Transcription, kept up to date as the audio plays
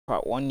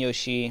Brought 1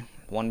 Yoshi,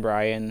 1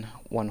 Brian,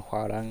 1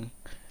 Hwarang,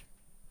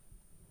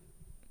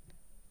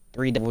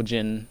 3 Devil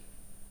Jin,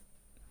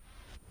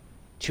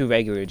 2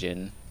 regular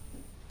Jin,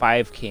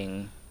 5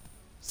 King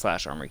 /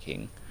 Armor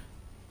King,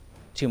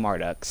 2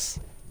 Marduks,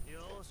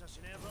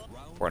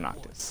 4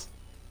 Noctis,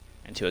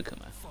 and 2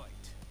 Akuma.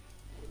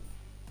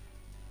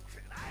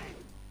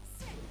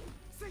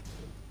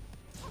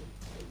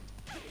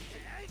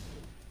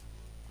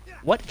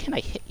 What can I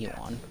hit you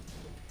on?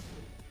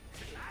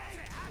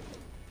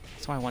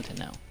 That's what I want to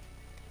know.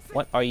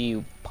 What are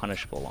you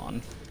punishable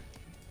on?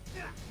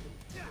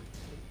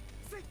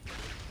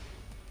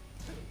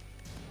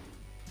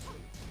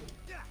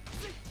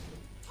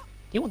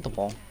 You want the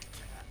wall.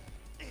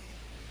 I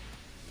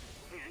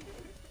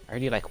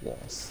already like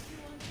walls.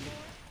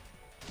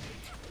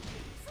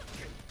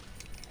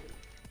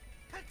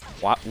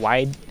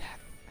 Why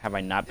have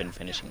I not been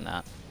finishing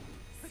that?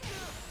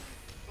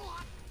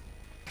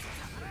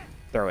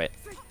 Throw it.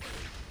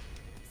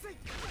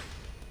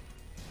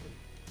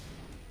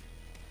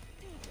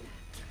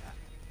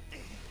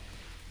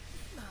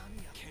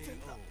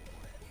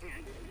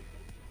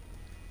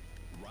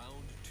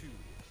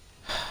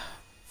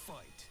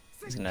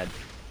 He's gonna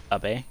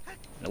up A?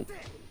 Nope.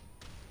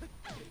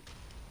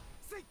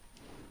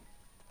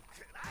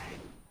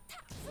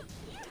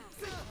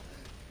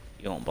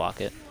 You won't block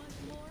it.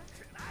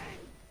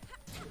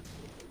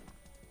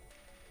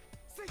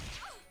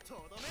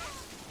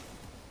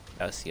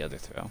 That was the other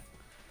throw.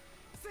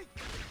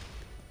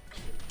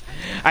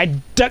 I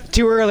ducked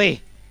too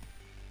early!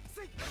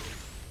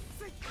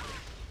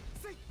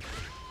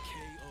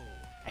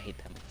 I hate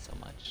them so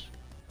much.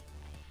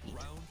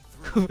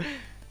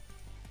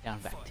 Down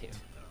back 2.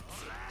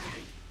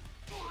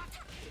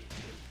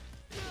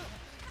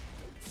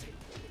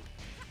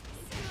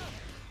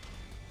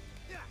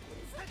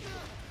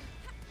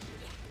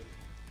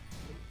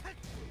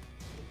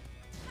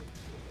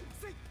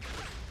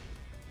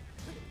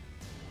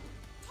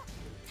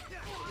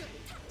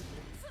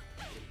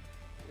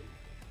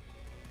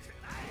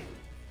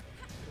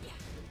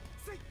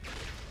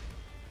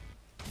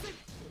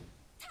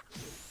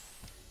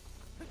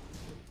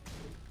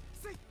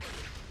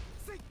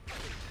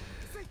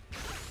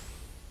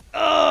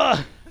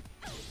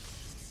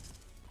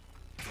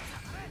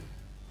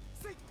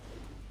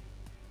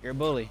 You're a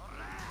bully.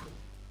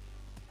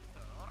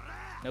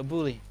 No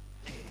bully.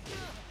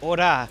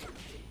 Ora!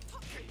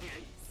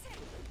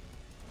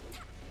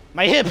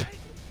 My hip!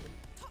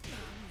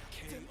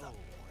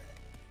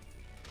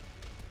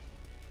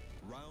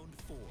 Round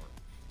 4.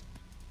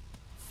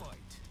 Fight.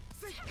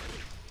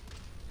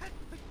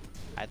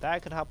 I thought I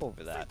could hop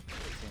over that. I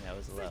think that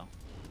was low.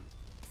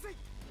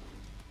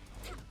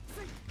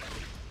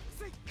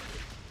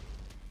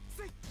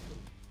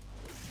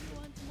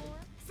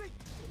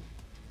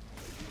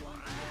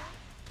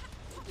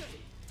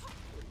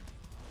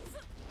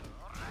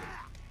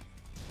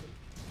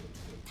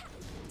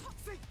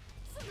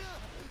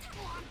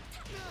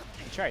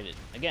 He tried it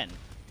again.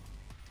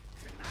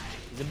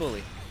 He's a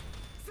bully.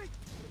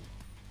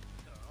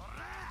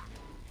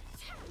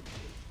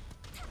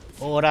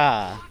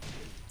 Ora!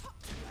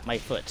 My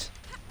foot.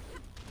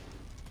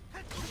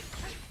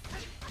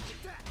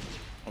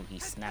 Oh, he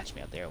snatched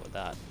me out there with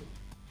that.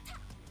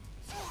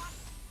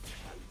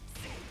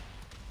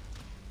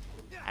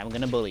 I'm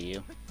gonna bully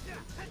you.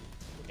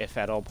 If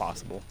at all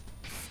possible.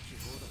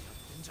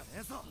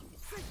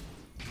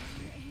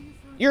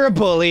 You're a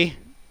bully!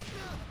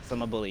 So I'm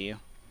gonna bully you.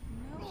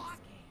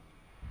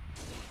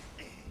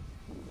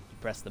 You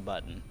press the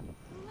button.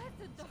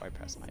 So I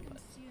press my button.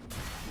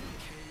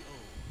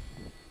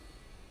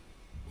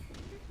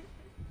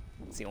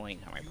 It's the only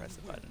time I press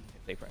the button,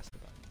 if they press the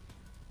button.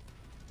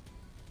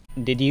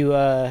 Did you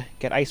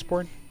get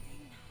Iceborne?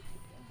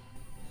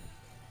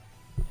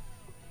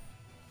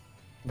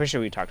 I'm pretty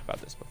sure we talked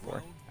about this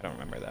before. I don't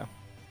remember though.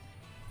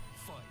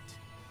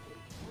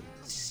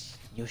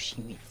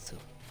 Yoshimitsu.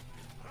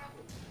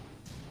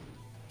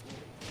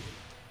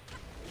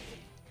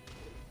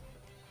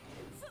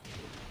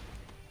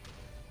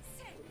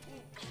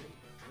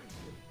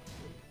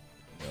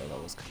 Oh,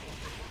 that was cool.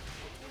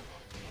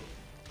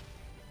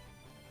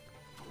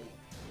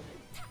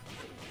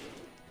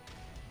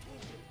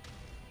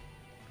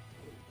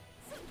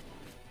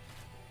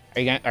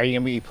 Are you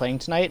gonna be playing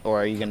tonight,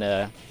 or are you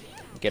gonna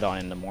get on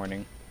in the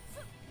morning?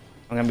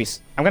 I'm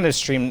gonna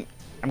stream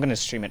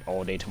it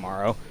all day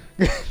tomorrow.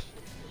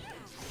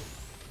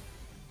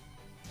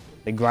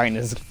 The grind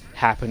is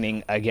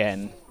happening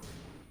again.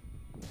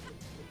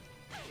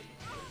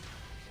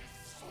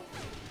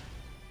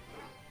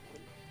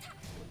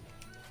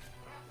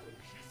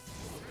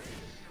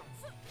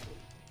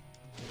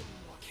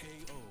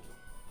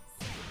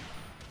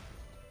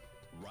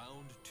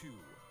 Round 2.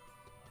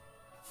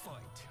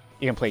 Fight.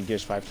 You can play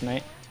Gears 5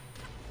 tonight.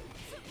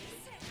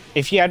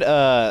 If you had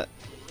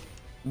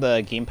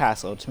the Game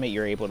Pass Ultimate,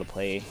 you're able to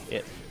play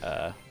it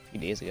a few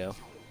days ago.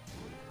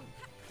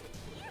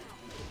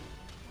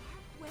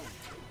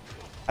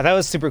 I thought it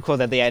was super cool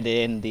that they added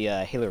in the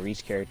Halo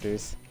Reach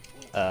characters,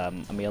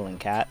 Emil and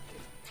Kat.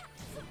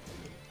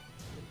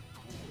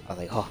 I was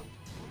like, oh,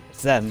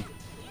 it's them.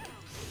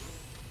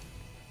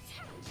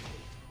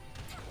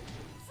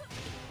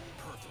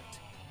 Perfect.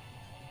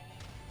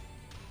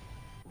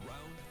 Round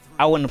 3.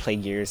 I wouldn't play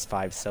Gears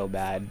 5 so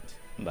bad,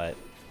 but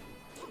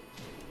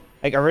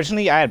like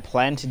originally I had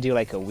planned to do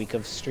like a week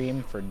of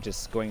stream for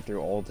just going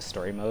through all the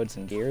story modes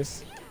in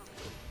Gears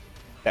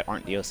that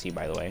aren't DLC,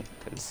 by the way,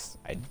 because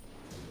I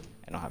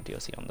don't have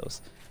DLC on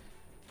those.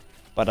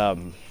 But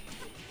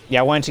yeah,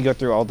 I wanted to go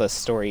through all the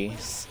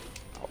stories,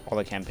 all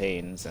the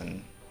campaigns,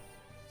 and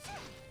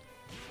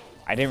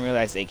I didn't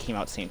realize they came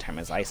out the same time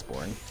as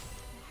Iceborne.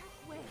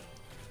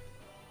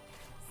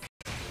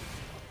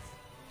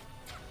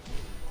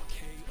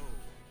 KO.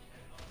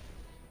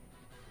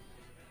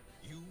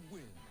 You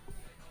win.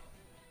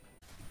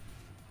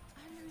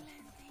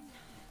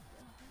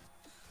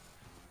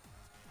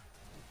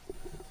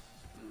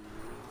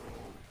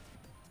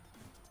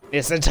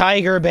 It's a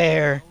tiger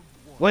bear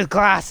with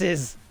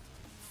glasses.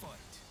 Fight.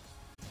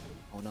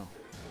 Oh no.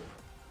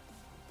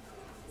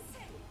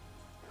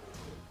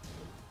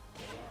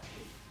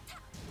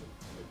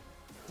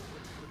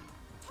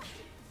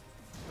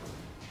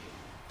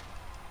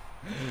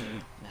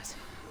 Messy.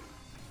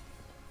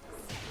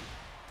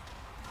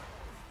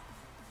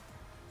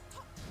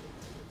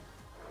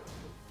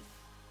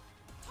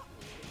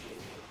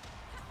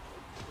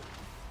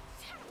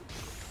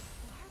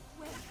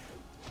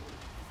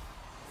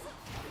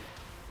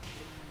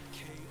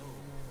 KO.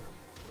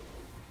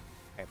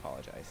 I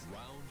apologize.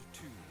 Round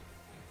 2.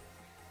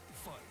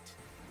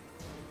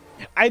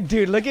 Fight.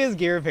 Dude, look at his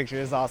gear picture.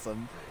 It's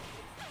awesome.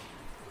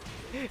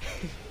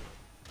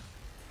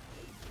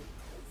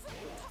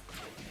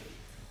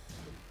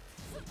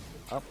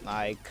 Oh,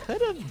 I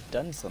could have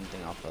done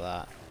something off of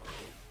that.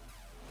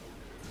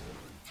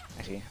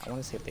 Actually, I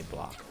want to see if they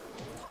block.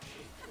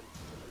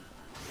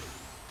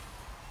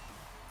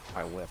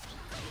 I whiffed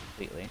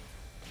completely.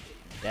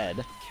 Dead.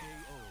 KO.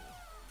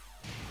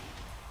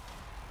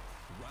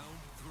 Round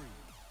 3.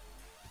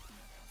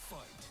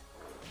 Fight.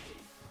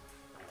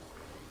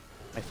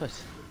 My foot.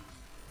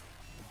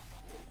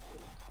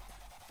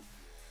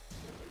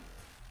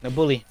 No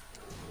bully.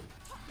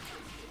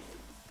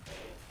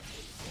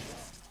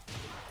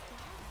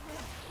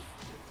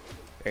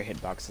 Their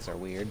hitboxes are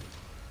weird.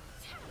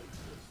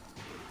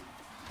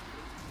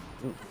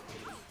 Ooh.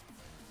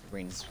 The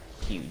ring's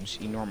huge,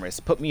 enormous.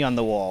 Put me on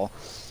the wall.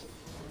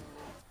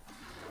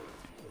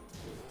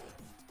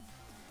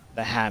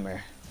 The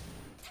hammer.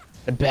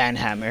 The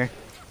banhammer.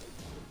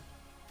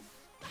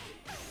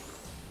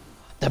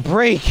 The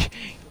break!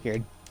 You're...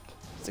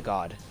 It's a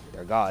god.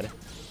 You're a god.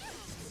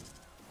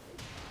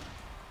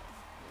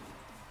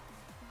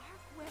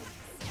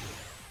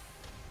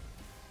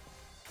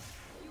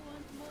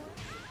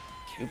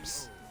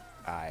 Oops.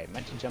 I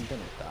meant to jump in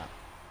with that.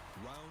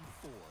 Round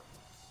 4.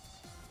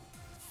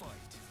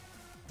 Fight.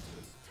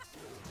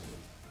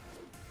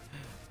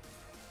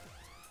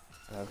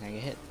 I was gonna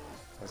get hit.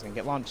 I was gonna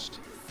get launched.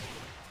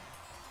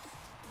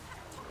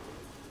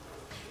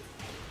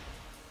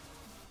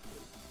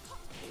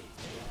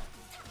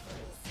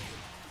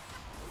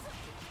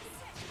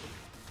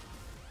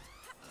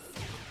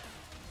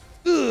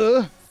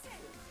 Ugh.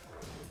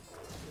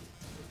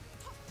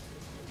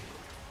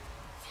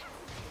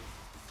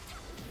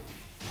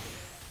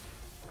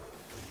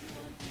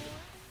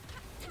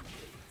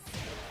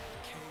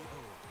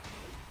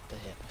 The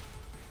hip.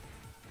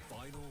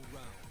 Final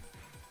round.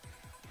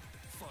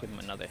 Fight. Give him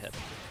another hit.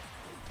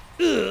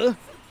 Ugh.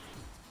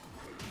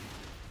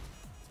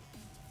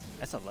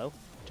 That's a low.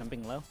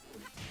 Jumping low.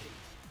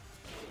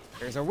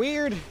 There's a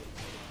weird.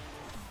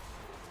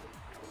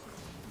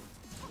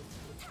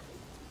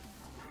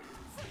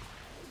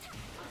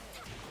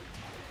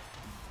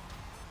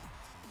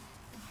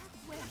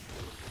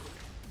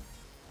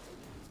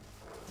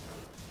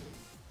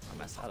 I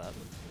messed that up.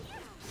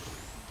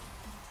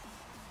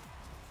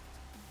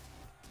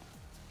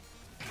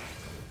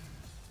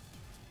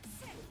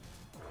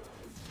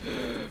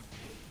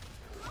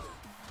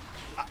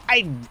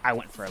 I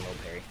went for a low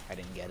parry. I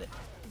didn't get it.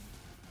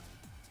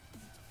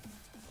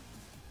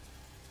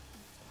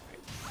 Right.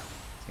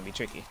 It's gonna be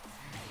tricky.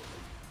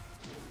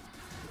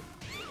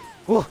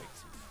 Whoa!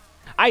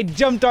 I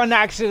jumped on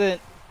accident.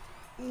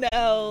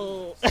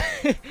 No.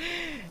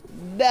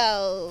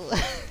 No. I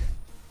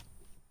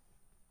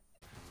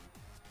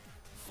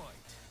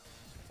Fight.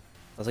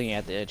 was looking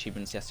at the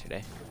achievements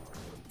yesterday.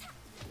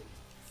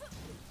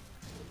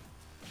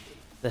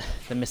 The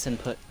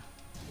misinput.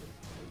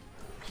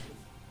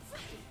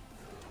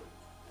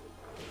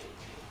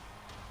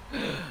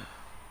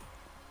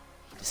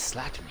 Just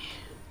slapped me.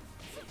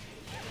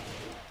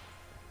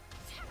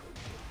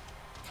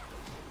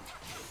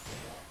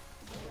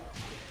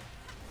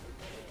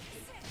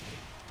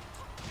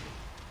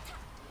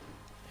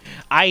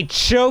 I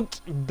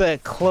choked the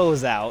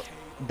closeout.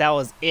 That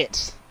was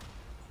it.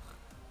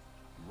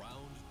 Round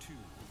 2.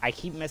 I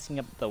keep messing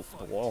up the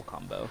wall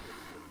combo.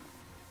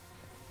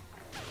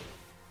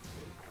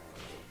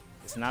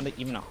 It's not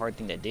even a hard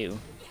thing to do.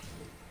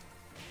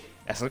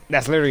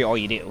 That's literally all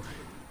you do.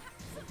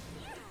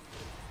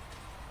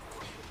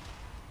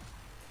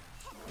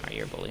 Alright,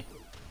 here, bully.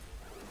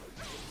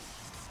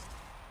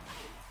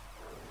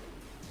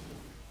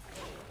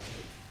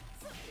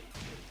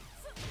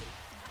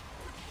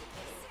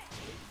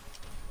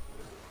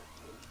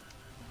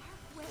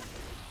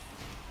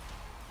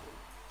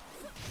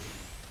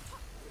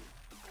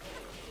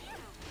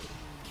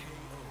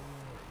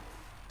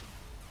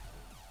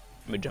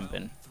 Let me jump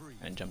in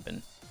and jump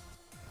in.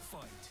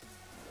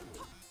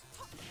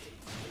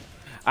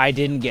 I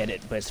didn't get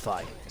it, but it's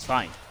fine. It's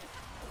fine.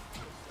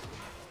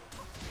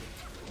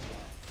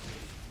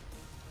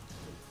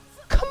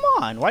 Come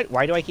on!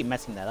 Why do I keep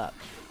messing that up?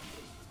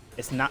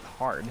 It's not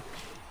hard.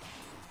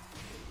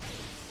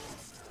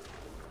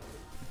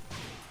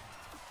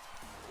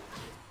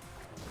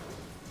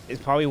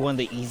 It's probably one of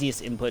the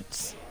easiest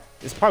inputs.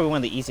 It's probably one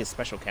of the easiest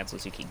special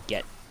cancels you can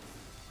get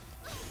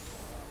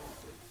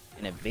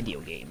in a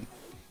video game.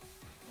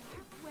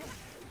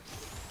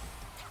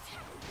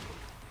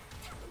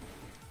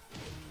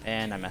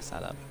 And I messed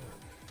that up.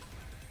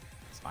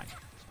 It's fine.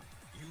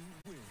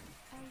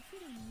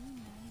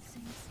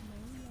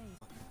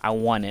 I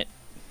won it.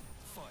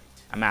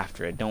 I'm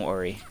after it, don't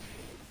worry.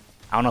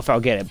 I don't know if I'll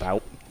get it,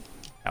 but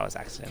that was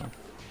accidental.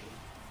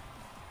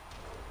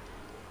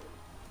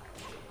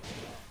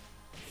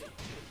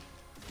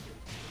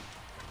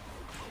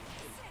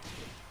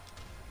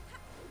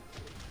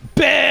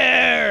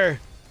 Bear!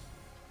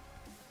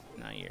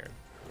 No, you're...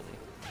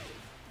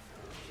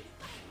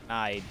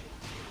 I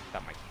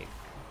got my kick.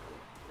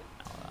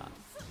 No,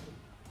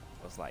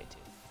 I was lied to.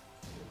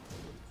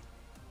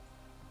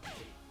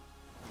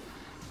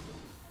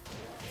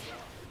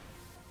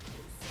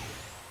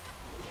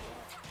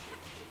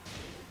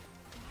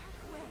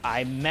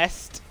 I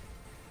messed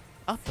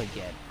up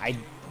again. I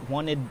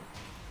wanted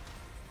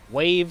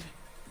wave,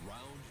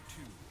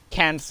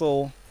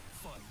 cancel,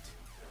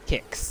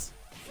 kicks.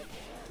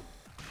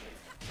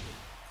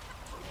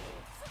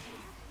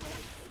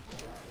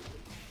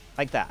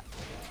 Like that.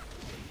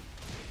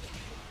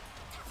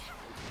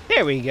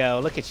 There we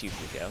go. Look at you,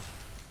 Fuuko.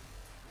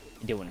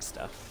 You're doing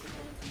stuff.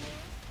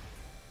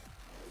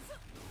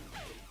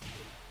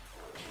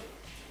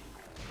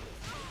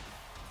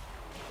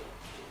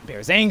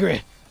 Bear's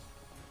angry.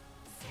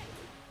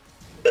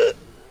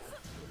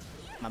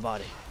 My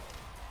body.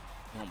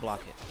 I won't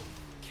block it.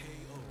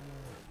 KO.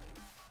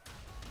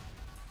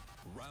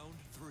 Round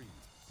 3.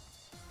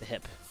 The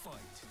hip. Fight.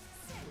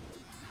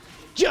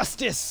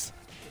 Justice!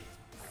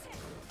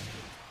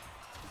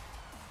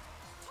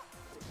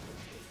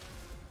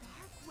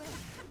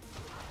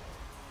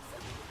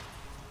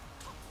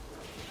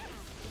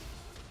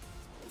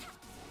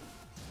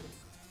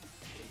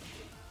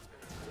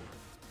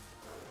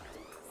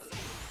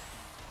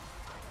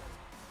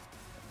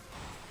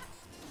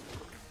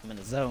 I'm in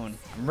the zone.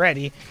 I'm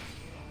ready.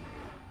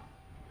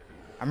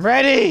 I'm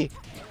ready!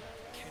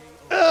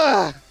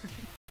 Ugh!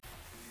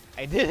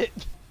 I did it.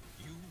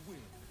 You win.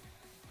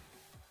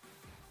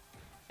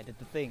 I did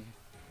the thing.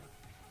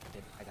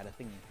 I got a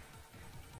thingy.